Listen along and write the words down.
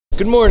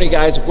Good morning,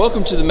 guys.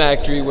 Welcome to the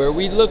Mactory, where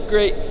we look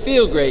great,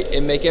 feel great,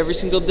 and make every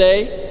single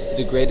day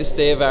the greatest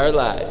day of our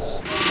lives.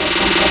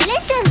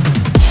 Listen.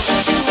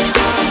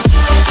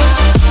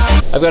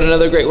 I've got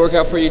another great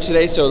workout for you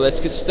today, so let's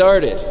get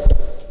started.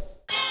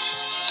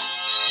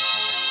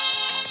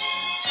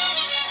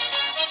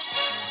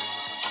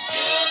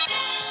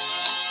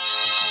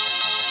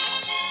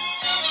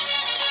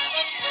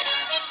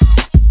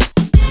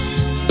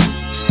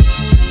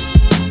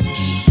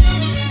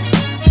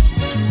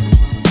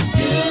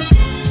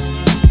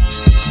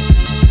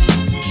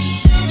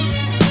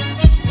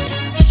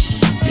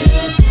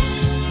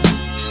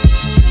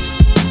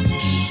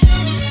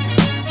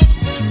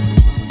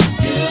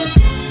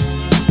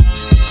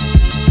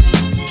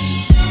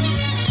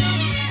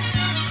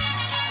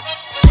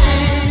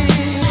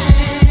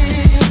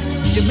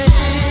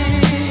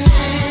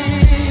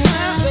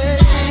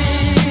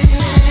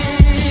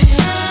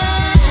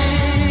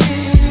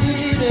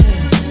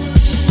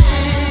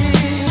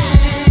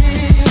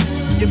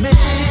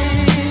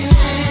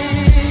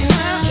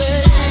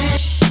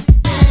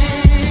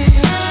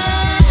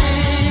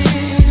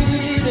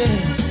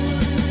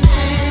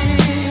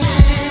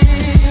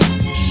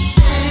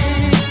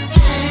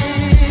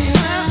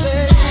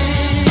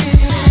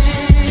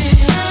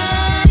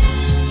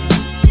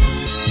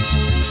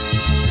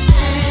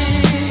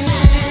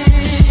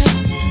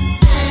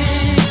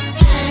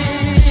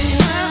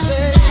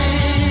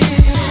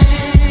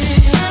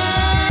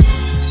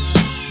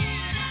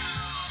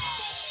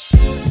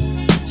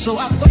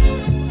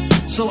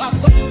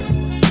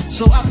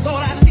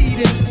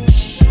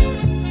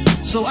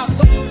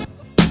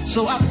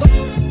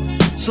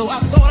 So I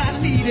thought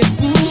I needed.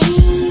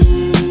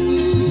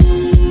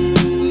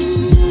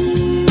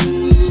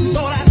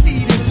 Thought I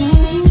needed.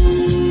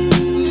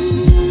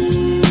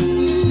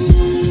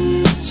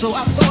 So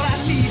I thought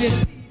I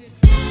needed.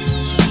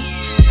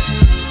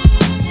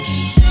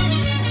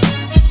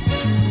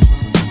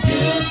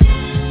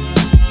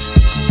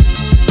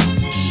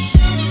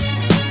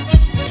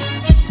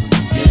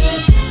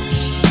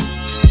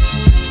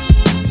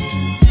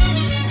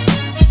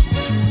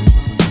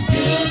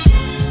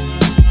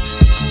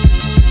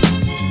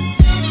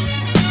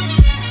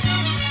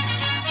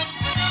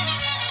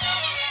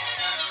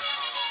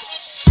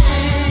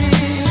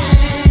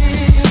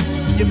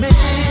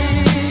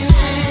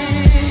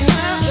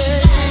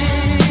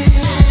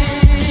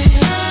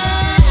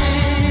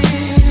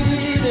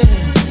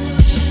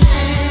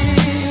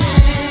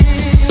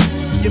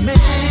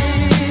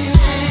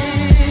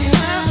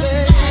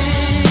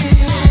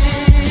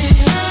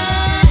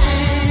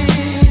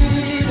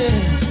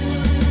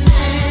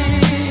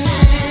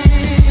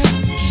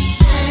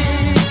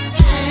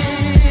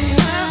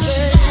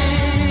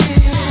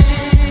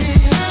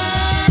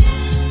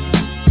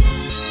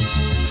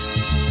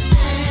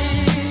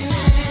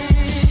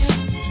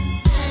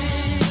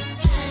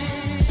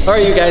 All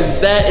right, you guys,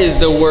 that is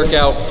the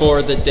workout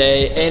for the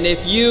day. And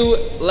if you,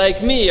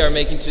 like me, are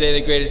making today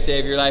the greatest day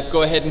of your life,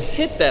 go ahead and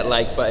hit that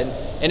like button.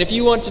 And if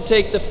you want to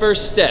take the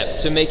first step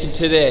to making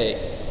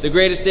today the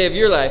greatest day of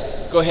your life,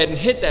 go ahead and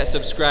hit that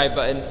subscribe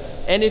button.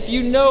 And if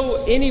you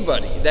know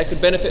anybody that could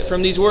benefit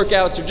from these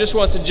workouts or just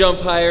wants to jump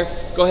higher,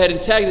 go ahead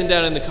and tag them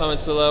down in the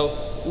comments below.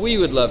 We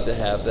would love to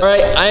have them. All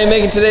right, I am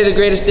making today the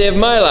greatest day of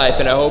my life,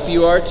 and I hope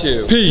you are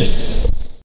too. Peace.